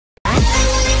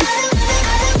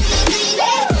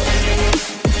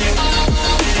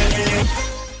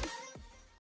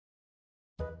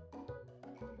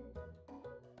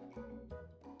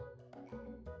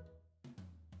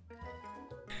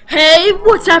Hey,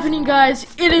 what's happening, guys?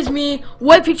 It is me,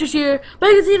 WhitePictures here,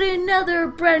 back with another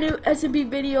brand new SMP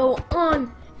video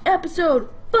on episode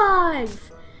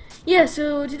 5. Yeah,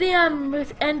 so today I'm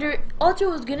with Ender. Ultra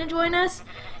was gonna join us.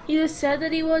 He just said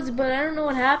that he was, but I don't know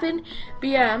what happened. But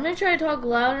yeah, I'm gonna try to talk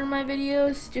louder in my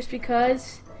videos just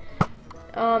because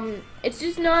it's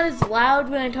just not as loud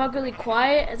when I talk really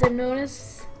quiet, as I've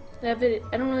noticed. I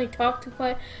don't really talk too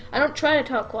quiet. I don't try to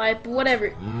talk quiet, but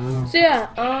whatever. So yeah,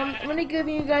 I'm gonna give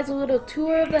you guys a little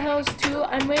tour of the house too.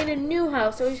 I made a new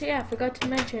house. Oh yeah, I forgot to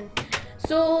mention.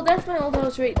 So that's my old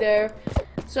house right there.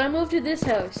 So I moved to this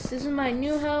house. This is my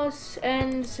new house,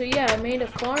 and so yeah, I made a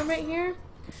farm right here,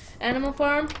 animal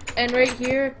farm, and right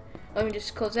here. Let me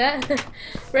just close that.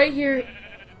 Right here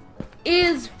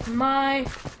is my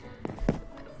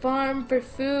farm for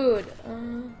food.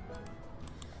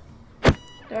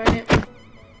 Darn it.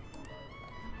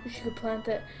 We should plant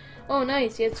that. Oh,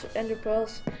 nice. Yeah, it's ender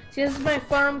pearls. See, this is my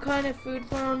farm, kind of food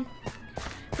farm.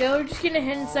 Yeah, we're just gonna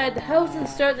head inside the house and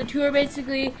start the tour,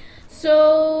 basically.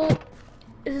 So,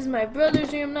 this is my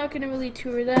brother's room. I'm not gonna really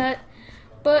tour that.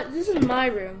 But this is my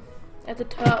room at the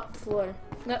top floor.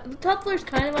 Now, the top floor is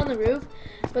kind of on the roof,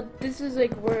 but this is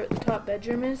like where the top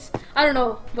bedroom is. I don't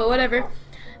know, but whatever.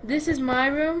 This is my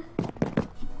room.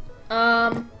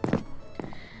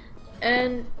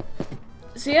 And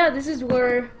so yeah, this is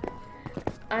where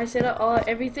I set up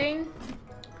everything.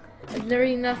 There's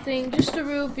really nothing, just the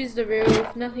roof is the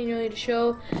roof, nothing really to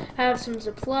show. Have some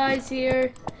supplies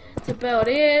here, that's about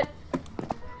it.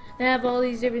 I have all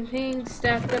these different things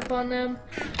stacked up on them,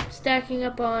 stacking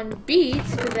up on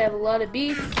beets, because I have a lot of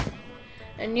beets.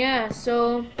 And yeah,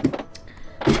 so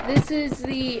this is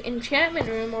the enchantment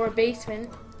room, or basement.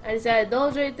 I just added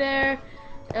those right there.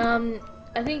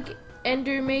 I think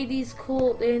Ender made these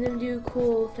cool, they made them do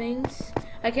cool things.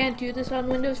 I can't do this on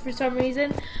Windows for some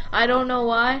reason. I don't know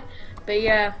why, but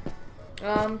yeah.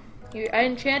 Here, I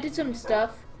enchanted some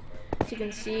stuff, as you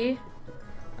can see.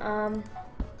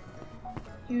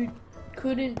 You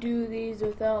couldn't do these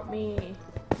without me.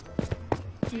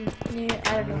 Yeah,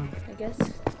 I don't know, I guess.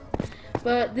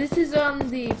 But this is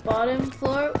on the bottom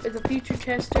floor with a future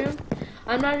chest room.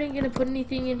 I'm not even gonna put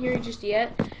anything in here just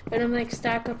yet, but I'm like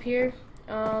stack up here.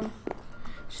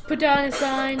 Just put down a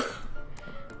sign.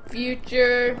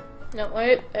 Future. No,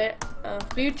 wait.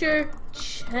 Future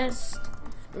chest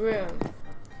room.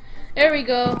 There we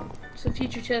go. So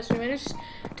future chest room. I just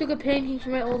took a painting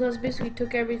from my old house. Basically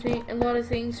took everything, a lot of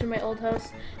things from my old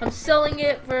house. I'm selling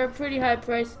it for a pretty high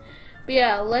price. But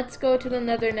yeah, let's go to the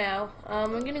Nether now.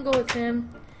 I'm gonna go with him.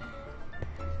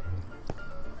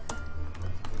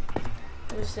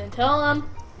 I'm just gonna tell him.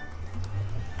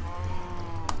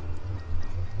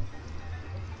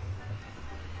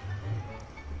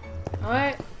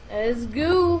 Alright, let's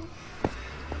go.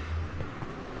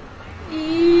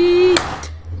 Eat.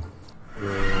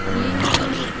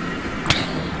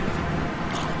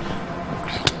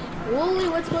 Holy,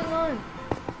 what's going on?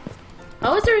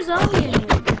 How is there a zombie in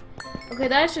here? Okay,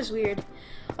 that's just weird.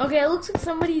 Okay, it looks like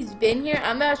somebody's been here.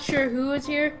 I'm not sure who is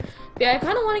here. But yeah, I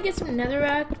kind of want to get some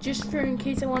netherrack just for in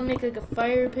case I want to make like a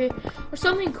fire pit or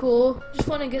something cool. Just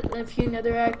want to get a few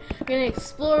netherrack. I'm gonna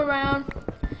explore around.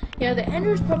 Yeah, the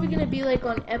Ender is probably gonna be like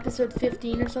on episode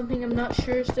 15 or something. I'm not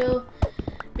sure still.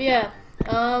 But yeah,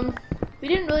 we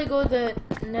didn't really go the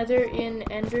Nether in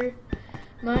Ender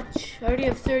much. I already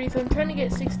have 35. I'm trying to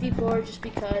get 64 just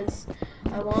because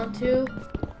I want to.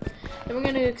 Then we're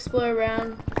gonna explore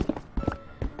around.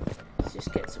 Let's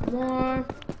just get some more.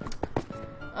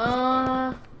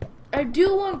 I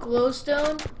do want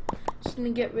glowstone. Just gonna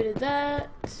get rid of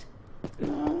that.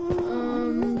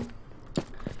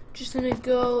 Just gonna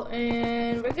go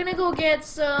and we're gonna go get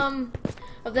some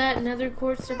of that nether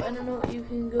quartz stuff. I don't know what you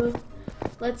can go.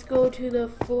 Let's go to the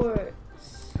forest.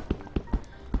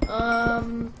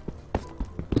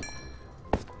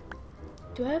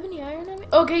 Do I have any iron on me?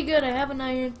 Okay, good. I have an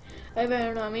iron. I have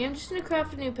iron on me. I'm just gonna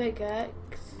craft a new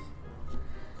pickaxe.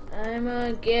 I'm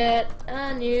gonna get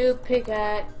a new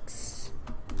pickaxe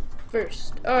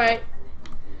first. Alright.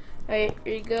 Alright,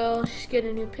 here you go. Just get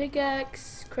a new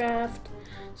pickaxe. Craft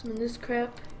some of this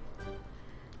crap.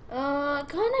 I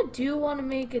kinda do want to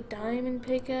make a diamond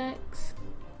pickaxe.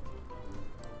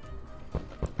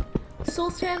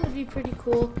 Soul sand would be pretty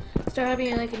cool. Start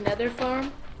having like a nether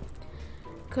farm.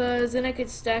 Cause then I could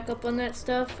stack up on that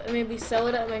stuff and maybe sell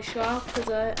it at my shop.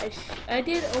 Cause I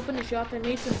did open a shop and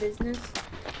made some business.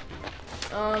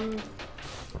 I'm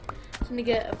gonna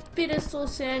get a bit of soul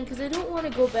sand because I don't want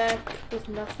to go back with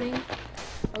nothing.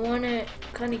 I want to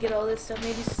kind of get all this stuff.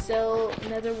 Maybe sell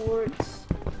nether warts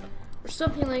or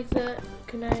something like that.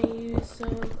 Can I use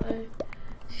some?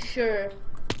 Sure.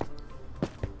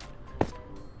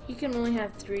 You can only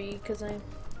have 3 because I'm.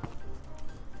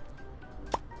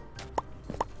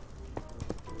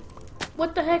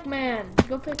 What the heck, man?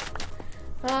 Go pick.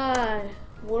 Hi,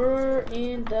 we're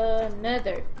in the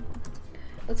Nether.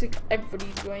 Looks like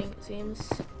everybody's joining, it seems.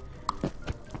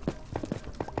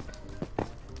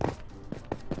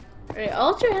 Alright,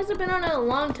 Ultra hasn't been on in a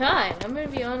long time. I'm gonna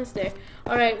be honest there.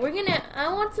 Alright,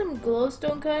 I want some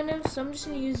glowstone kind of, so I'm just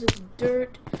gonna use this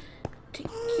dirt to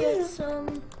get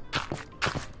some.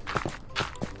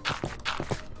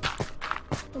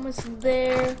 Almost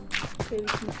there. Okay, we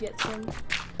can get some.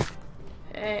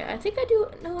 Hey, I think I do.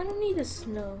 No, I don't need the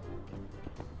snow.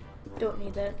 Don't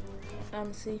need that,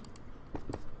 honestly.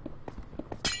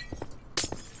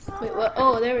 Wait, what?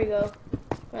 Oh, there we go.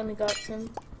 Finally got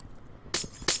some.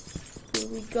 Okay,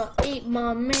 we got 8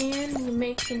 more, man. We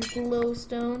make some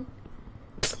glowstone.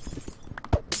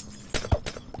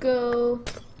 Go.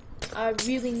 I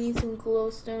really need some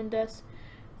glowstone dust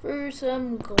for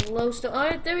some glowstone.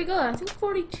 Alright, there we go. I think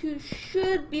 42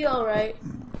 should be alright.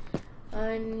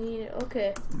 I need it.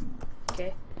 Okay.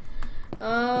 Okay.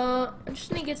 I'm just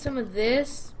gonna get some of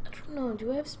this. I don't know.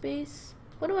 Do I have space?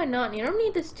 What do I not need? I don't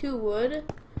need this 2 wood.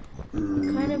 I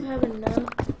kind of have enough.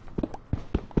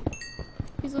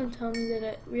 Please don't tell me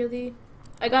that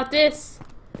I got this.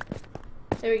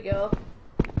 There we go.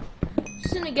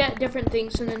 Just gonna get different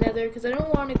things from the Nether because I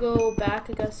don't want to go back.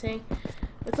 Like I was saying.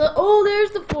 Oh,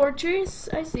 there's the fortress.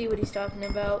 I see what he's talking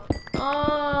about.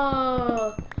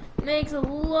 Oh. Makes a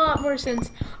lot more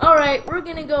sense. Alright, we're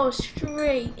gonna go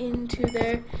straight into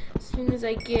there as soon as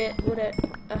I get a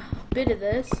bit of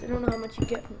this. I don't know how much you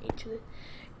get from each of it.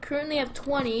 Currently have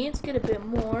 20. Let's get a bit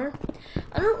more.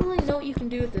 I don't really know what you can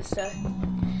do with this stuff.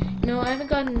 You know, I haven't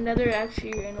gotten another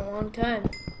actually in a long time.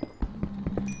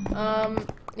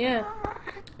 Yeah.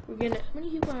 We're gonna. How many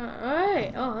people are on?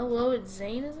 Alright. Oh, hello. It's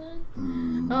Zane is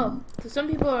on? Oh, so some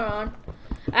people are on.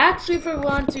 Actually, for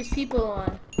once, there's people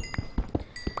on.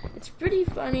 It's pretty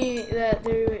funny that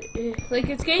like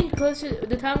it's getting closer.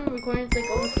 The time I'm recording, it's like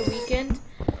almost the weekend.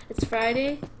 It's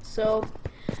Friday, so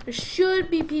there should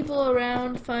be people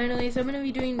around finally. So I'm gonna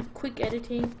be doing quick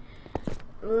editing.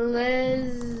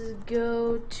 Let's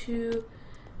go to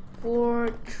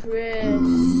Fortress.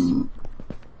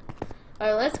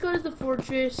 Alright, let's go to the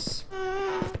Fortress.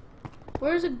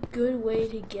 Where's a good way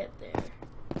to get there?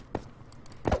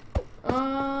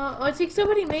 Oh, I think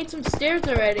somebody made some stairs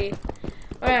already.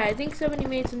 Alright, I think somebody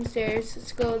made some stairs.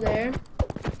 Let's go there.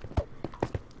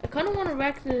 I kind of want to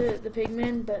wreck the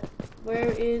pigman, but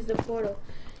where is the portal?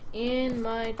 In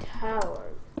my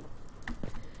tower.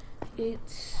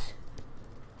 It's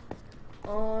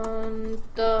on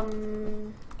the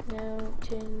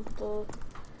mountain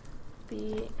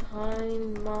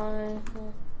behind my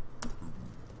home.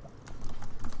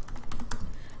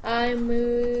 I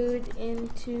moved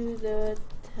into the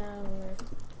tower.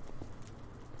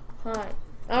 Hi.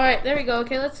 Alright, there we go.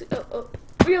 Okay, let's. Oh,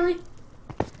 really?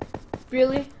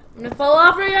 Really? I'm gonna fall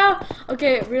off right now?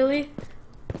 Okay, really?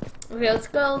 Okay, let's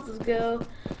go. Let's go.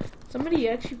 Somebody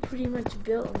actually pretty much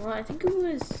built a lot. I think it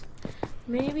was.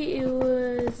 Maybe it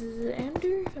was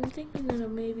Ender? I'm thinking that it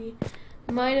maybe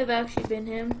might have actually been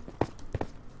him.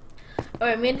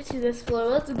 Alright, made it to this floor.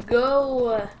 Let's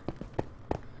go.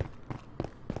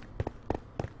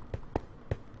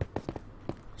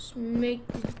 Just make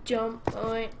the jump.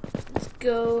 Alright, let's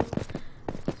go.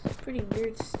 It's a pretty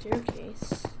weird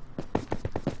staircase.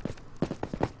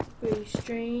 Pretty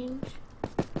strange.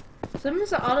 Sometimes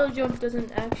the auto jump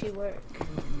doesn't actually work.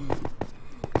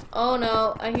 Oh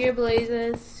no, I hear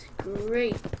blazes.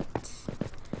 Great.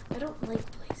 I don't like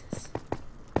blazes.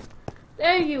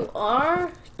 There you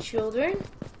are, children.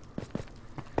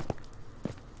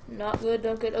 Not good,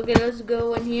 not good. Okay, let's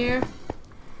go in here.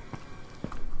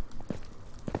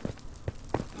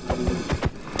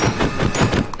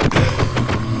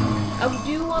 I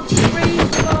do want to raise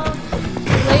the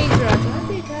blaze rods. Why aren't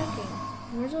they attacking?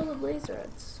 Where's all the blaze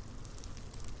rods?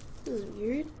 This is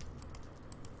weird.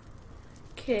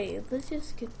 Okay, let's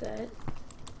just get that.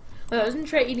 Oh, I was gonna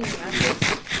try eating apples.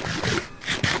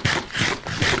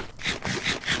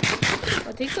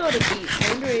 It takes a lot of beets. I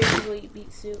wonder if people eat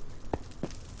beet soup.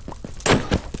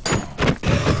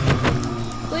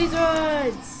 Blaze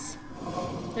rods!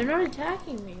 They're not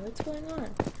attacking me. What's going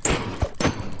on?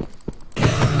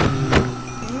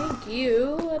 Thank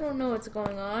you. I don't know what's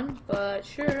going on, but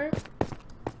sure.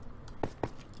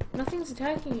 Nothing's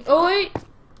attacking me. Oh wait!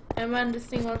 Man, this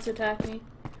thing wants to attack me.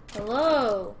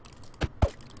 Hello!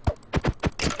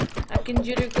 I can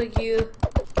jitter click you.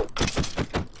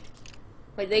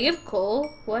 Wait, they give coal?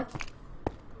 What?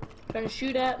 Trying to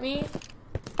shoot at me?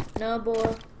 No,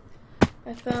 boy.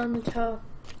 I found the top.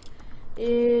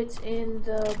 It's in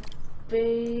the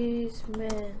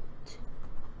basement.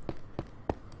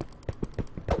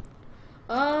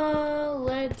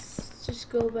 Let's just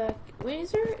go back. Wait,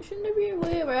 shouldn't there be a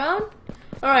way around?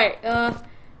 Alright, let's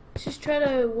just try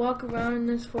to walk around in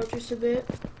this fortress a bit.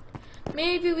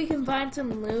 Maybe we can find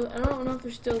some loot. I don't know if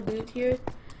there's still loot here.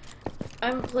 I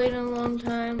haven't played in a long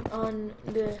time on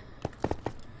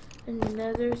in the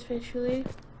nether, especially.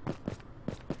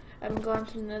 I haven't gone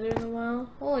to the nether in a while.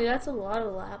 Holy, that's a lot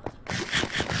of lava.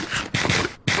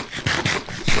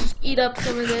 Just eat up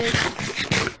some of this.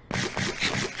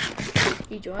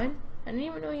 He joined? I didn't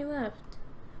even know he left.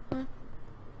 Huh?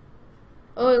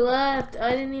 Oh, he left.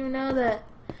 I didn't even know that.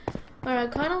 Alright,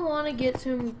 I kind of want to get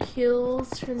some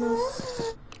kills from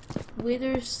those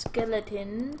wither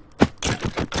skeleton.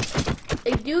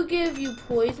 They do give you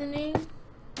poisoning,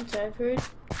 which I've heard.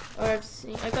 Or I've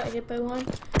seen. I got hit by one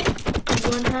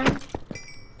time.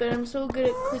 But I'm so good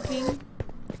at clicking.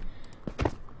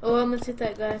 Oh, I almost hit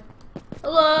that guy.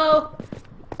 Hello!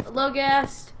 Hello,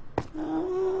 Ghast.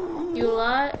 You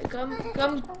alive? Come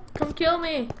kill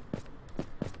me.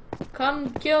 Come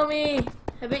kill me.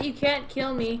 I bet you can't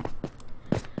kill me.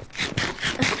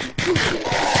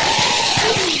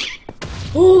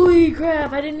 Holy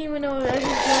crap, I didn't even know I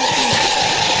just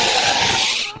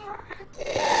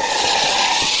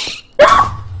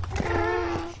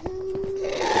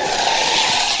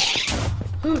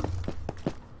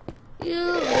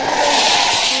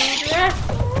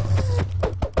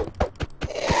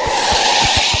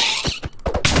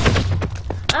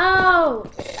Ow!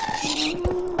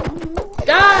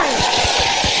 Die!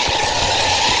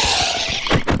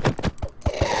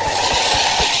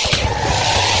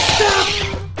 Stop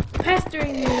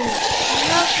pestering me! I'm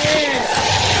not there!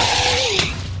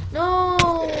 No!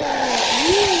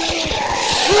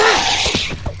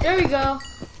 There we go.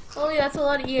 Holy, that's a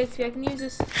lot of EXP. I can use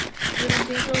this little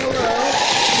thing for hello.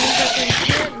 Use up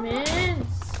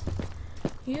enchantments.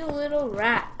 You little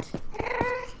rat.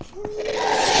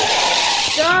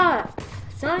 Stop!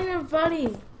 It's not even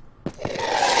funny.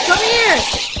 Come here!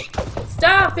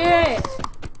 Stop it!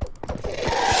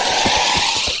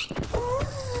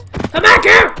 Come back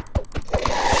here!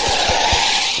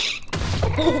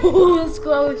 Oh, that's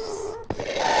close.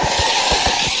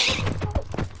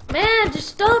 Man, just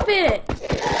stop it!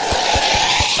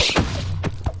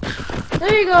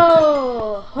 There you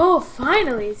go! Oh,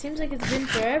 finally! It seems like it's been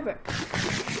forever.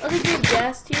 Oh, they gave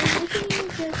gas here. What can you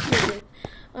use gas here?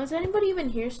 Is anybody even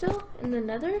here still? In the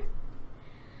nether?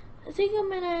 I think I'm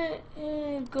gonna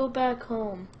go back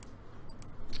home.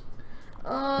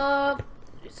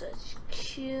 Just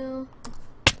chill.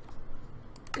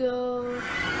 Go.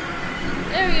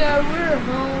 There we are, we're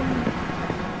home.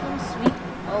 Home sweet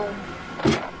home.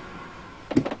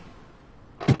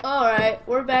 Alright,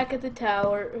 we're back at the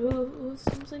tower. Who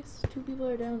seems like two people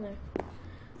are down there.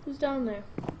 Who's down there?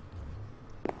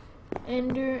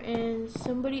 Ender and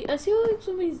somebody. I feel like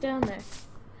somebody's down there.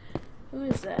 Who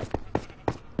is that?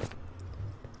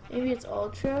 Maybe it's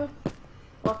Ultra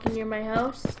walking near my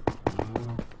house.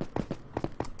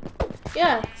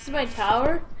 Yeah, this is my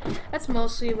tower. That's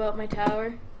mostly about my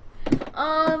tower.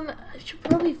 I should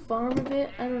probably farm a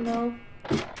bit. I don't know.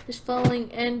 Just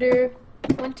following Ender.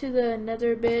 Went to the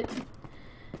nether a bit.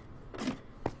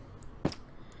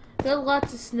 Got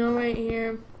lots of snow right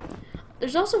here.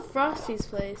 There's also Frosty's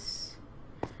place.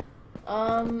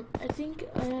 I think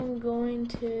I am going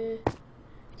to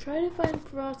try to find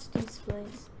Frosty's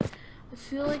place. I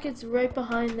feel like it's right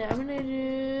behind there. I'm gonna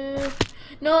do...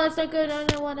 No, that's not good. I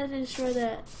don't want to destroy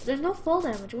that. There's no fall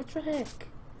damage. What the heck?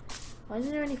 Why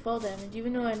isn't there any fall damage?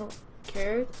 Even though I don't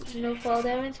care there's no fall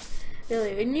damage.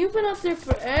 Really? And you've been up there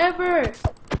forever!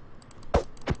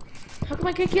 How come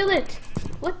I can't kill it?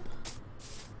 What?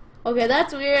 Okay,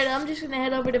 that's weird. I'm just gonna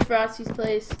head over to Frosty's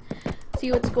place.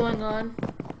 See what's going on.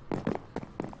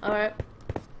 Alright.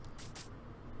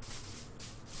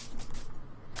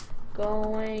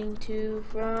 Going to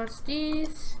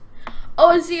Frosty's. Oh,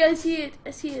 I see it.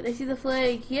 I see the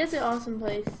flag. He has an awesome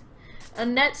place. A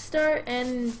net start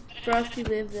and Frosty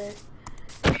live there.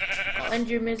 I'll end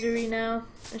your misery now.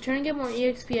 I'm trying to get more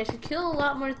EXP. I should kill a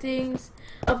lot more things.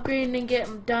 Upgrade and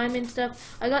get diamond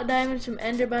stuff. I got diamonds from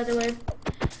Ender, by the way.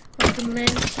 Not to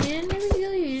mention, never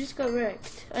kill you. You just got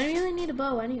wrecked. I really need a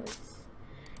bow anyways.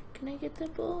 Can I get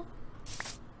that bow?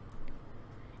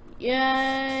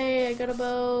 Yay, I got a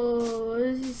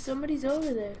bow. Somebody's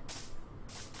over there.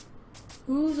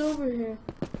 Who's over here?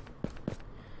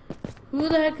 Who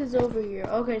the heck is over here?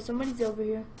 Okay, somebody's over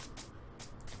here.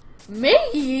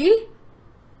 Maggie?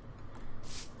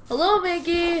 Hello,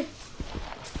 Maggie.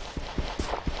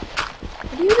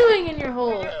 What are you doing in your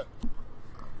hole?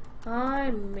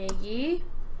 Hi, Miggy.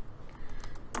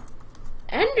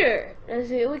 Ender. That's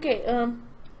it. Okay.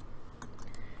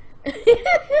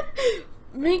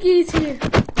 Miggy's here.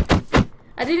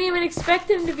 I didn't even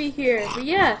expect him to be here, but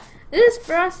yeah, this is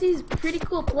Frosty's pretty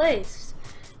cool place.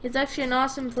 It's actually an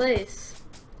awesome place.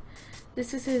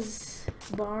 This is his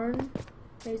barn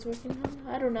that he's working on.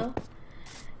 I don't know.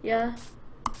 Yeah.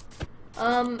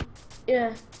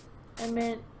 Yeah. I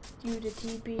meant you to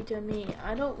TP to me.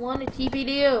 I don't want to TP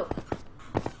to you.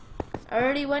 I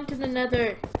already went to the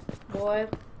nether, boy.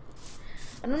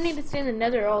 I don't need to stay in the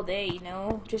nether all day, you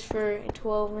know, just for a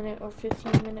 12-minute or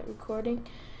 15-minute recording.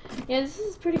 Yeah, this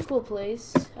is a pretty cool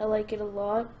place. I like it a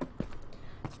lot.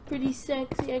 It's pretty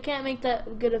sexy. I can't make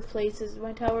that good of places.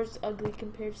 My tower's ugly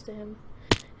compared to him.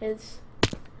 It's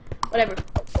whatever.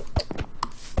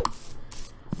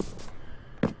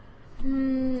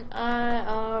 I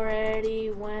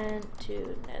already went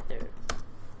to nether.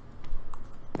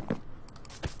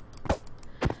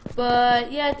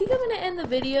 But yeah, I think I'm gonna end the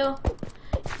video.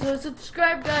 So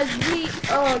subscribe, guys. We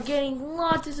are getting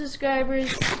lots of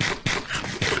subscribers.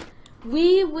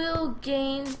 We will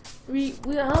gain.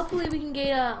 Hopefully we can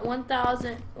get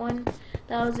 1,040,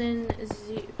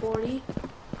 040.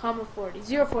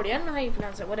 I don't know how you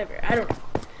pronounce it. Whatever. I don't know.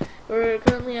 We're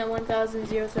currently at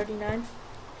 1,039.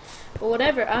 But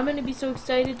whatever. I'm gonna be so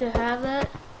excited to have that.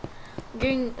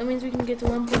 That means we can get to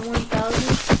 1.1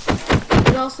 thousand.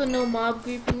 There's also no mob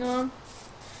creeping on.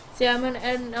 So yeah, I'm gonna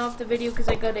end off the video because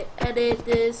I gotta edit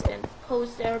this and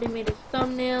post. I already made a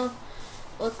thumbnail.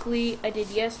 Luckily, I did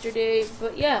yesterday.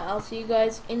 But yeah, I'll see you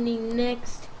guys in the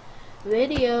next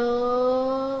video.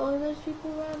 Oh, there's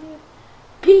people around here.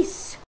 Peace.